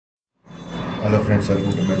Hello friends,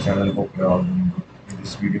 welcome to my channel. Hope you are all doing good. In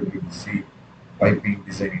this video, we will see piping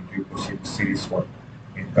design interview question series 1.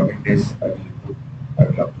 In coming days, I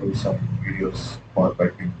will upload some videos for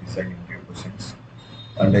piping design interview questions.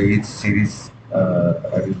 Under each series,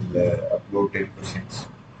 I will upload 10 questions.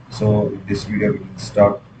 So in this video, we will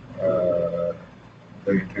start uh,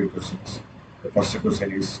 the interview questions. The first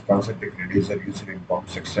question is concentric reducer used in pump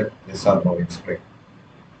section. Yes or no? Explain.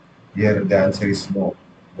 Here the answer is no.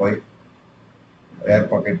 Why? Air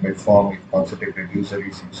pocket may form if concentric reducer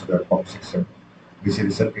is used at pump system, which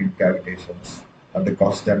result in cavitations and the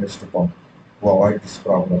cause damage to pump. To avoid this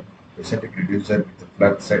problem, concentric reducer with a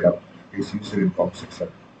flat side up is used in pump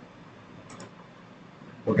system.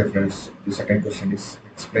 Okay friends, the second question is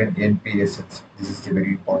explain NPSH. This is the very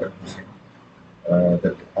important question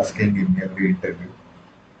that asking in every interview.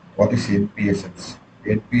 What is NPSH?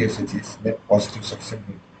 NPSH is net positive suction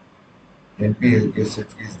heat.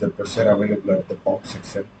 NPSH is the pressure available at the pump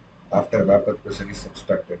section after vapor pressure is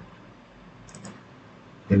subtracted.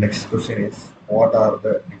 The next question is what are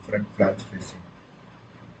the different flange facing?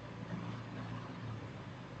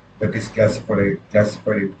 That is classified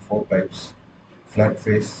in four types: flat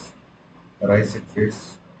face, raised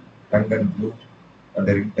face, tongue and groove, and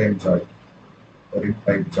the ring type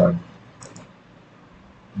joint.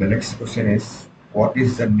 The next question is what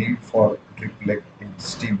is the need for drip leg in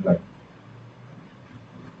steam line?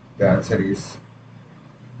 The answer is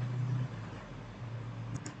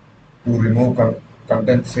to remove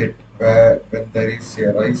condensate when there is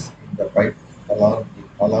a rise in the pipe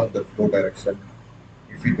along the flow direction.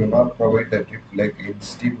 If we do not provide the drip leg in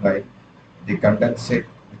steam line, the condensate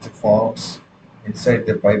which forms inside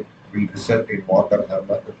the pipe will result in water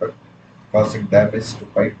hammer effect, causing damage to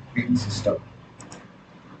piping system.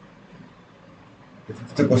 The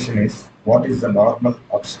fifth question is what is the normal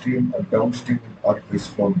upstream and downstream orifice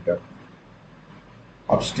flow meter?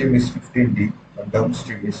 Upstream is 15D and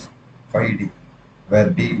downstream is 5D, where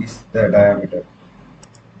D is the diameter.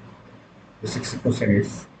 The sixth question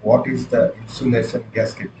is what is the insulation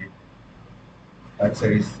gasket kit?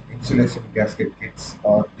 Answer is insulation gasket kits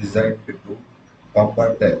are designed to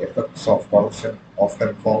combat the effects of corrosion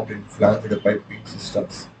often found in flanged piping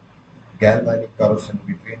systems. Galvanic corrosion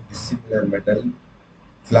between dissimilar metal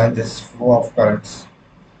flanges, flow of currents,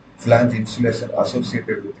 flange insulation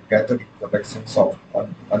associated with cathodic protections of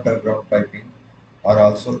underground piping are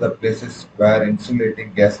also the places where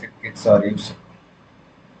insulating gasket kits are used.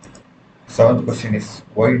 Seventh question is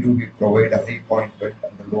why do we provide a high point vent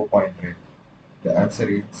and a low point drain? The answer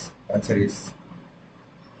is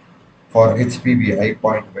for HPV high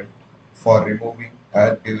point vent for removing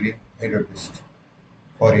air during hydrotest,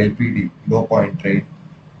 for LPD low point drain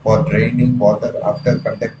for draining water after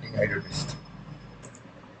conducting hydrotest.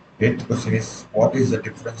 Eighth question is what is the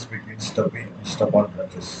difference between stubby and stub-on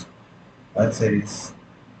branches? Answer is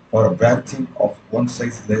for a branching of one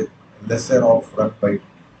size lesser of front pipe,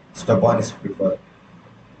 stub-on is preferred.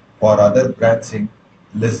 For other branching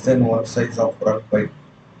less than one size of front pipe,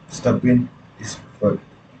 stub-in is preferred.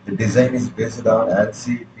 The design is based on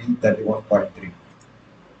ANSI B31.3.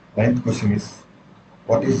 Ninth question is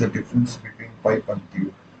what is the difference between pipe and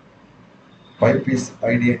tube? Pipe is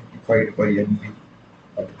identified by NB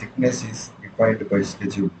and thickness is defined by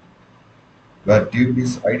schedule, where tube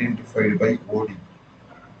is identified by OD,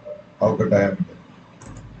 outer diameter.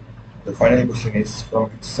 The final question is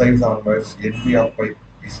from which size onwards NB of pipe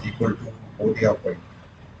is equal to OD of pipe?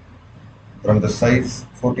 From the size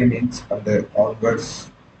 14 inch and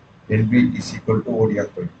onwards NB is equal to OD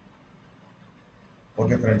of pipe.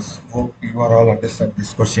 Okay friends, hope you are all understand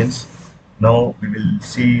these questions. Now we will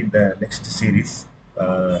see the next series.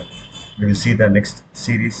 We will see the next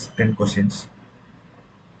series 10 questions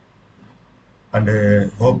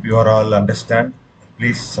and hope you are all understand.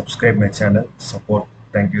 Please subscribe my channel, support.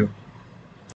 Thank you.